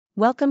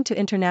Welcome to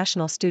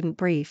International Student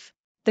Brief.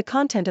 The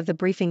content of the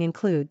briefing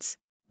includes: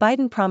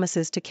 Biden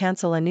promises to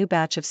cancel a new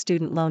batch of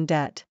student loan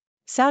debt.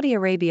 Saudi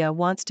Arabia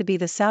wants to be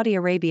the Saudi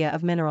Arabia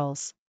of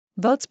minerals.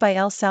 Votes by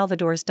El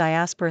Salvador's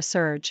diaspora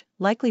surge,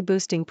 likely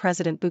boosting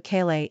President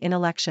Bukele in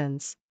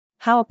elections.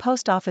 How a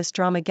post office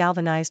drama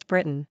galvanized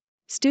Britain.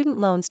 Student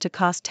loans to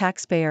cost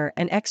taxpayer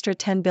an extra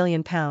 £10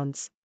 billion.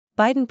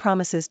 Biden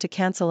promises to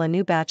cancel a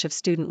new batch of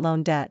student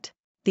loan debt.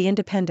 The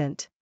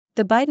Independent.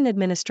 The Biden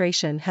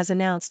administration has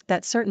announced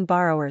that certain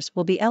borrowers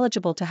will be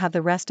eligible to have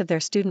the rest of their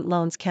student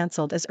loans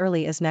canceled as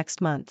early as next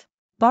month.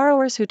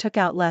 Borrowers who took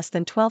out less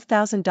than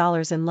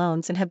 $12,000 in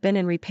loans and have been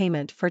in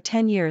repayment for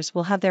 10 years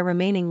will have their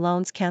remaining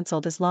loans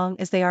canceled as long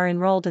as they are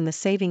enrolled in the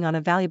Saving on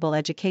a Valuable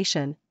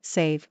Education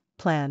 (SAVE)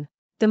 plan.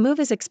 The move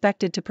is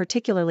expected to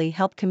particularly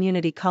help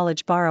community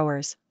college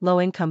borrowers,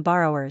 low-income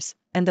borrowers,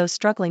 and those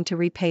struggling to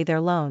repay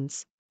their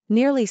loans.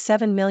 Nearly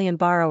 7 million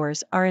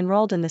borrowers are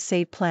enrolled in the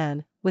SAVE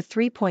plan, with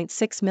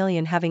 3.6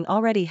 million having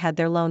already had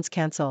their loans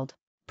canceled.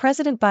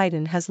 President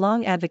Biden has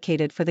long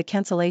advocated for the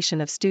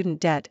cancellation of student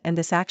debt, and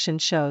this action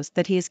shows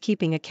that he is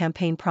keeping a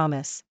campaign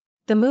promise.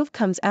 The move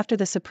comes after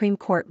the Supreme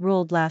Court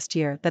ruled last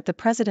year that the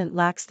president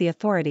lacks the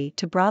authority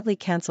to broadly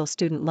cancel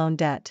student loan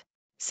debt.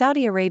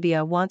 Saudi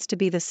Arabia wants to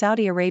be the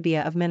Saudi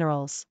Arabia of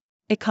minerals.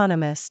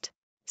 Economist.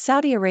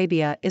 Saudi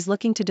Arabia is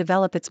looking to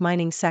develop its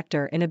mining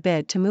sector in a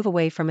bid to move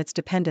away from its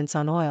dependence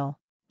on oil.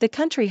 The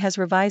country has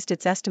revised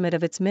its estimate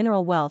of its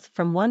mineral wealth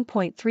from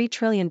 $1.3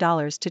 trillion to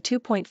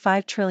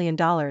 $2.5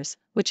 trillion,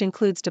 which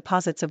includes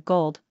deposits of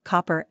gold,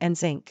 copper, and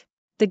zinc.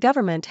 The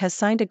government has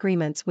signed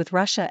agreements with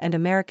Russia and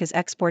America's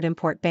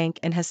Export-Import Bank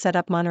and has set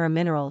up Manara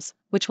Minerals,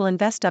 which will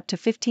invest up to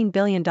 $15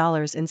 billion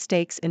in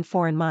stakes in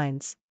foreign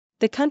mines.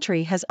 The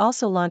country has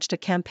also launched a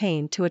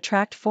campaign to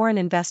attract foreign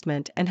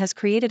investment and has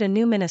created a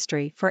new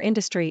ministry for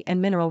industry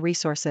and mineral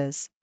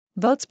resources.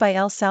 Votes by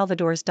El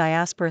Salvador's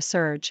diaspora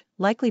surge,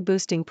 likely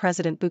boosting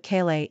President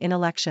Bukele in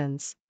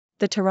elections.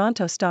 The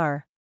Toronto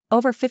Star.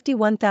 Over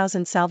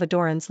 51,000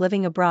 Salvadorans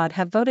living abroad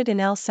have voted in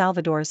El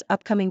Salvador's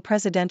upcoming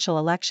presidential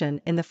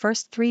election in the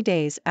first 3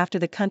 days after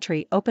the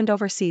country opened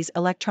overseas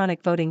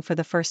electronic voting for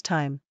the first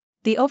time.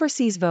 The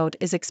overseas vote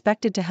is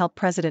expected to help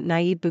President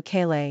Nayib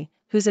Bukele,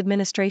 whose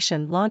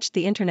administration launched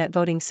the internet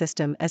voting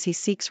system as he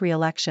seeks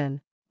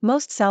re-election.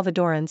 Most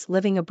Salvadorans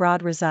living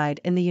abroad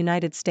reside in the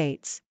United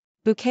States.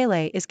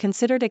 Bukele is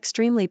considered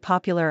extremely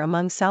popular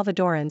among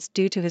Salvadorans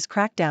due to his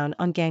crackdown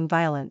on gang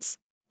violence.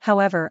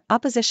 However,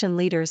 opposition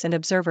leaders and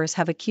observers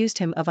have accused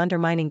him of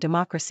undermining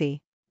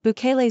democracy.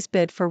 Bukele's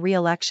bid for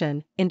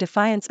re-election, in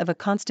defiance of a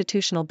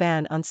constitutional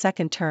ban on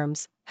second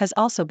terms, has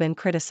also been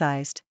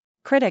criticized.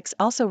 Critics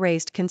also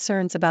raised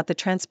concerns about the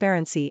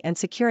transparency and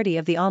security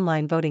of the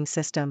online voting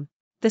system.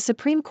 The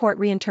Supreme Court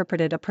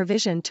reinterpreted a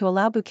provision to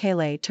allow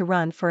Bukele to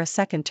run for a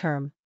second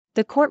term.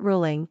 The court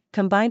ruling,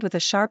 combined with a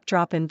sharp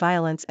drop in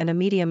violence and a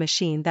media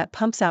machine that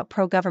pumps out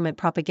pro-government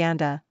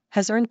propaganda,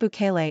 has earned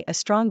Bukele a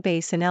strong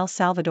base in El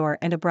Salvador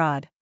and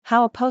abroad.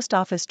 How a post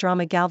office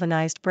drama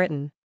galvanized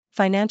Britain.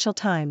 Financial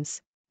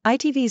Times.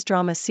 ITV's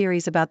drama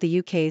series about the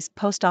UK's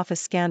post office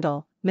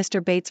scandal,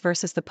 Mr. Bates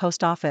vs. the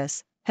Post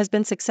Office, has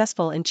been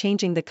successful in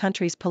changing the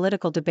country's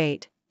political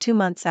debate, 2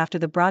 months after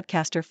the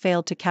broadcaster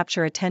failed to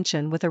capture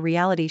attention with a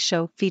reality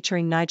show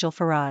featuring Nigel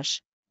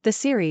Farage. The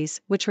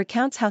series, which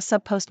recounts how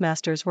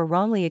sub-postmasters were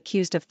wrongly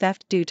accused of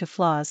theft due to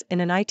flaws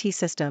in an IT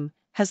system,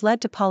 has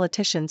led to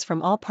politicians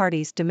from all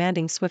parties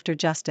demanding swifter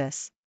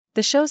justice.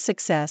 The show's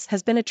success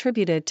has been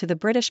attributed to the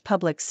British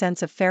public's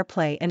sense of fair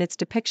play and its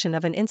depiction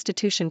of an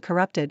institution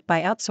corrupted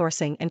by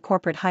outsourcing and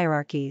corporate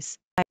hierarchies.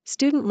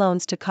 Student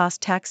loans to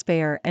cost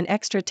taxpayer an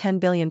extra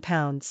 £10 billion.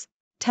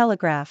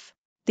 Telegraph.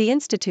 The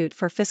Institute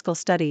for Fiscal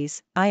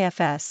Studies,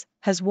 IFS,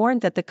 has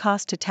warned that the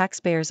cost to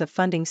taxpayers of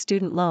funding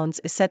student loans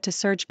is set to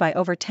surge by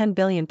over £10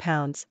 billion,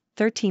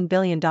 $13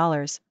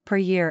 billion, per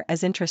year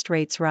as interest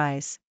rates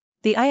rise.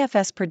 The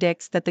IFS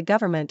predicts that the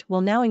government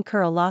will now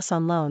incur a loss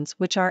on loans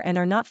which are and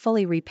are not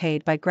fully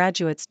repaid by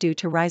graduates due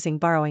to rising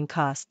borrowing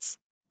costs.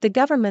 The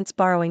government's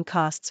borrowing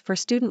costs for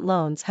student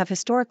loans have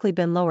historically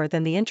been lower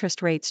than the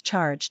interest rates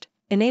charged,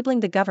 enabling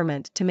the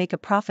government to make a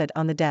profit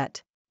on the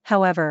debt.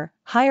 However,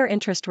 higher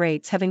interest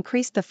rates have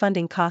increased the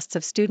funding costs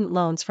of student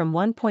loans from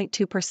 1.2%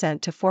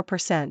 to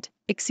 4%,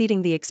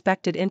 exceeding the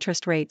expected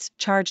interest rates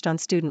charged on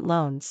student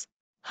loans.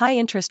 High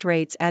interest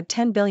rates add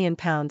 £10 billion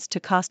to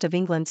cost of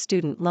England's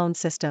student loan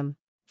system.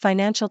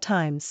 Financial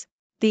Times.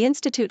 The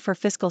Institute for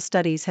Fiscal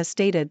Studies has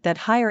stated that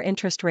higher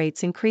interest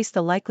rates increase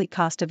the likely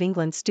cost of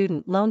England's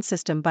student loan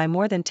system by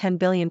more than £10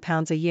 billion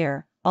a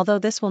year, although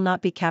this will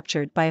not be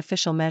captured by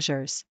official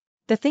measures.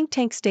 The think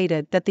tank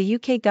stated that the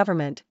UK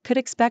government could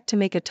expect to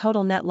make a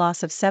total net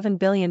loss of £7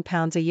 billion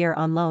a year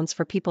on loans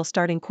for people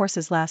starting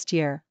courses last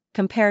year,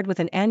 compared with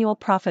an annual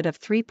profit of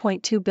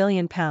 £3.2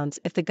 billion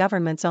if the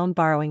government's own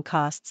borrowing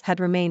costs had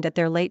remained at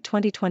their late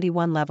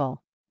 2021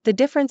 level. The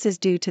difference is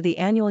due to the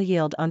annual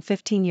yield on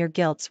 15-year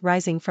gilts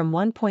rising from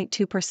 1.2%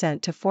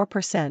 to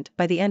 4%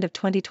 by the end of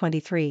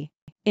 2023.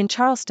 In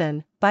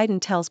Charleston,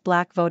 Biden tells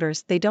black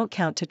voters they don't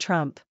count to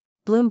Trump.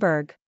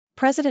 Bloomberg.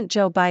 President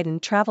Joe Biden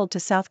traveled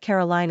to South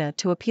Carolina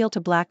to appeal to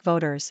black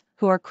voters,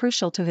 who are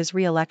crucial to his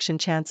re-election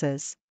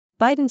chances.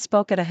 Biden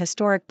spoke at a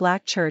historic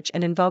black church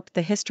and invoked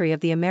the history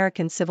of the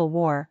American Civil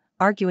War,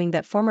 arguing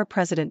that former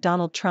President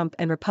Donald Trump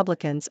and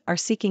Republicans are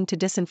seeking to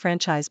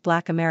disenfranchise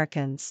black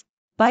Americans.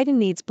 Biden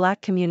needs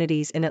black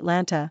communities in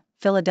Atlanta,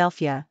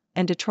 Philadelphia,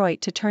 and Detroit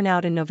to turn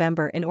out in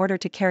November in order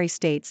to carry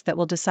states that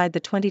will decide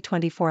the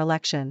 2024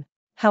 election.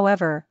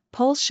 However,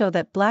 polls show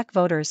that black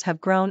voters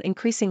have grown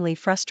increasingly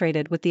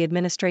frustrated with the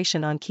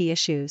administration on key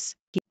issues.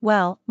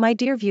 Well, my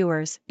dear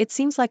viewers, it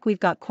seems like we've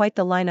got quite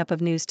the lineup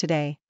of news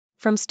today.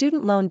 From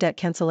student loan debt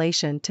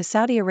cancellation to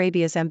Saudi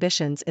Arabia's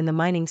ambitions in the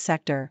mining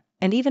sector,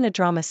 and even a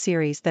drama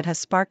series that has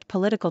sparked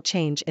political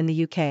change in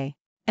the UK.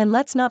 And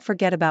let's not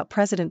forget about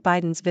President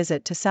Biden's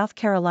visit to South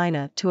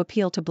Carolina to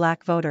appeal to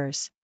black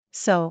voters.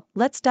 So,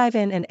 let's dive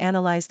in and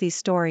analyze these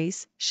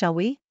stories, shall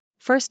we?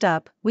 First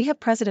up, we have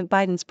President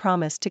Biden's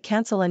promise to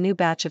cancel a new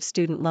batch of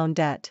student loan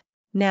debt.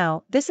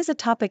 Now, this is a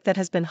topic that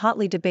has been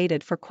hotly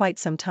debated for quite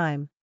some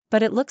time.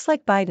 But it looks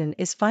like Biden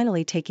is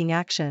finally taking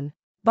action.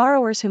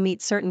 Borrowers who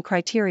meet certain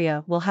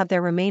criteria will have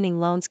their remaining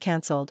loans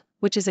canceled,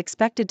 which is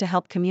expected to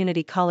help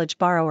community college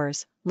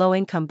borrowers,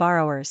 low-income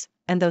borrowers,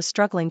 and those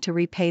struggling to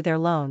repay their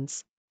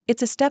loans.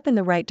 It's a step in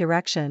the right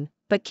direction,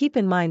 but keep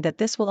in mind that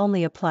this will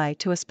only apply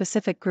to a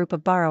specific group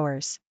of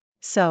borrowers.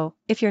 So,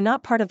 if you're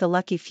not part of the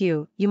lucky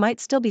few, you might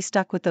still be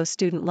stuck with those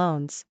student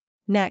loans.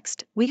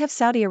 Next, we have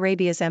Saudi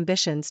Arabia's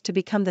ambitions to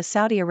become the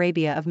Saudi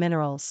Arabia of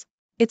minerals.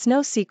 It's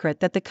no secret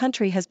that the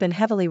country has been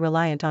heavily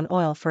reliant on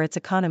oil for its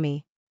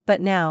economy.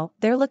 But now,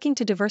 they're looking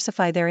to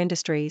diversify their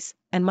industries,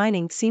 and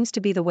mining seems to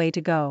be the way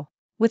to go.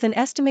 With an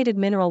estimated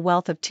mineral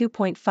wealth of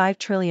 $2.5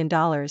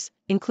 trillion,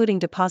 including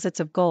deposits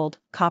of gold,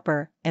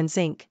 copper, and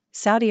zinc,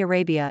 Saudi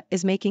Arabia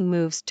is making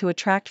moves to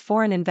attract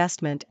foreign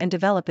investment and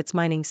develop its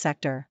mining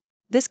sector.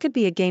 This could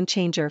be a game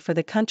changer for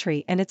the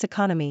country and its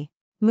economy.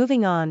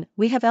 Moving on,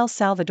 we have El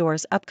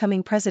Salvador's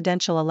upcoming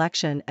presidential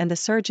election and the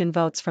surge in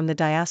votes from the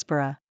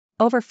diaspora.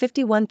 Over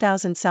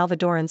 51,000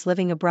 Salvadorans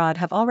living abroad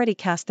have already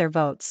cast their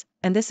votes,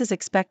 and this is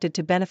expected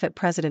to benefit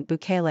President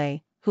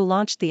Bukele, who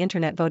launched the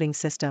internet voting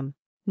system.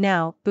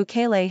 Now,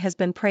 Bukele has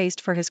been praised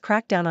for his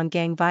crackdown on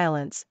gang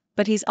violence,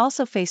 but he's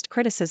also faced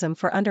criticism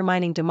for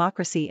undermining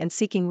democracy and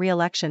seeking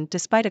re-election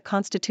despite a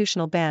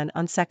constitutional ban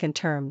on second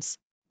terms.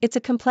 It's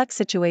a complex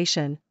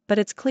situation, but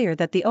it's clear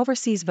that the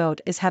overseas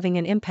vote is having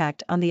an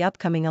impact on the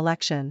upcoming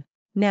election.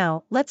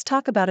 Now, let's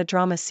talk about a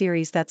drama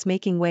series that's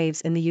making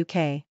waves in the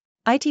UK.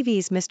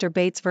 ITV's Mr.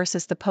 Bates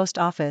vs. the Post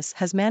Office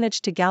has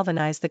managed to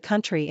galvanize the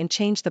country and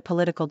change the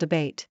political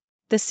debate.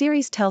 The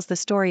series tells the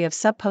story of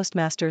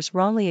sub-postmasters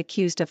wrongly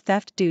accused of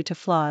theft due to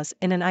flaws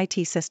in an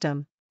IT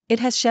system. It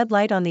has shed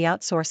light on the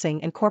outsourcing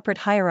and corporate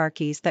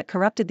hierarchies that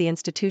corrupted the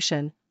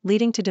institution,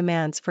 leading to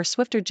demands for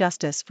swifter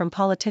justice from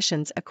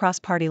politicians across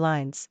party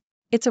lines.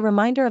 It's a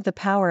reminder of the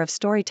power of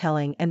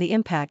storytelling and the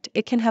impact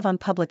it can have on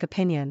public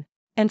opinion.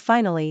 And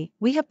finally,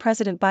 we have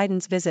President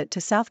Biden's visit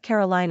to South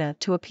Carolina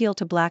to appeal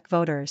to black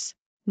voters.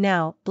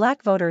 Now,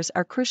 black voters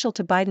are crucial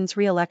to Biden's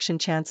re-election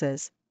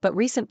chances, but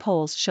recent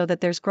polls show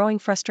that there's growing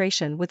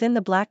frustration within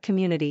the black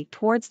community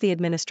towards the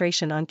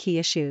administration on key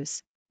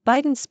issues.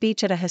 Biden's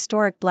speech at a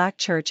historic black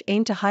church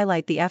aimed to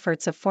highlight the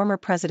efforts of former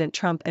President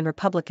Trump and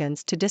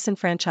Republicans to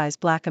disenfranchise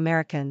black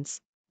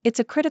Americans. It's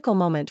a critical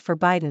moment for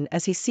Biden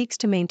as he seeks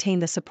to maintain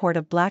the support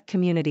of black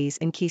communities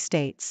in key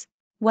states.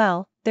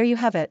 Well, there you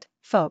have it,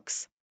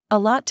 folks. A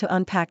lot to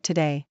unpack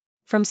today.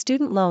 From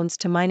student loans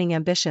to mining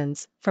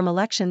ambitions, from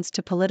elections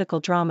to political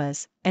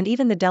dramas, and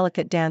even the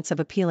delicate dance of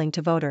appealing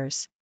to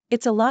voters.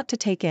 It's a lot to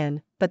take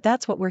in, but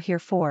that's what we're here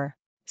for.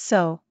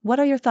 So, what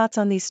are your thoughts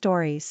on these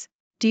stories?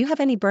 Do you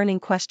have any burning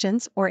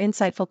questions or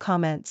insightful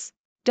comments?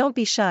 Don't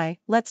be shy,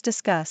 let's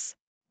discuss.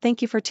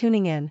 Thank you for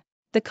tuning in.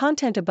 The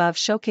content above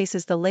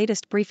showcases the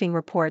latest briefing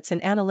reports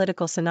and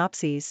analytical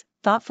synopses,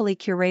 thoughtfully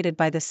curated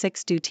by the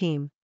 6Do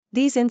team.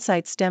 These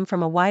insights stem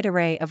from a wide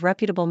array of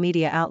reputable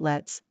media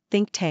outlets,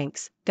 think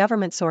tanks,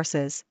 government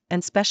sources,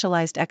 and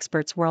specialized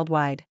experts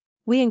worldwide.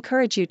 We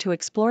encourage you to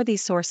explore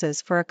these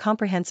sources for a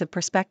comprehensive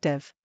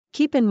perspective.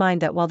 Keep in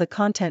mind that while the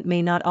content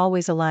may not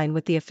always align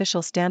with the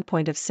official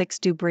standpoint of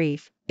 6Do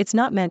Brief, it's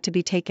not meant to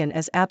be taken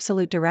as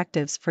absolute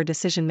directives for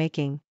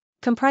decision-making.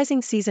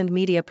 Comprising seasoned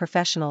media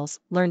professionals,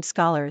 learned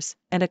scholars,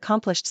 and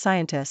accomplished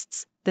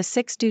scientists, the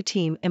 6Do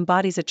team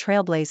embodies a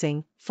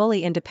trailblazing,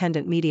 fully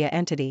independent media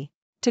entity.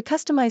 To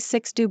customize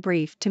 6Do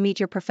Brief to meet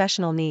your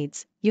professional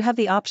needs, you have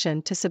the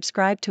option to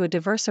subscribe to a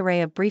diverse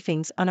array of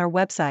briefings on our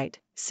website,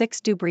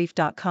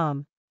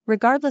 6dobrief.com.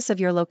 Regardless of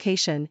your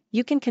location,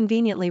 you can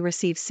conveniently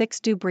receive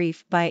 6Do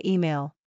Brief via email.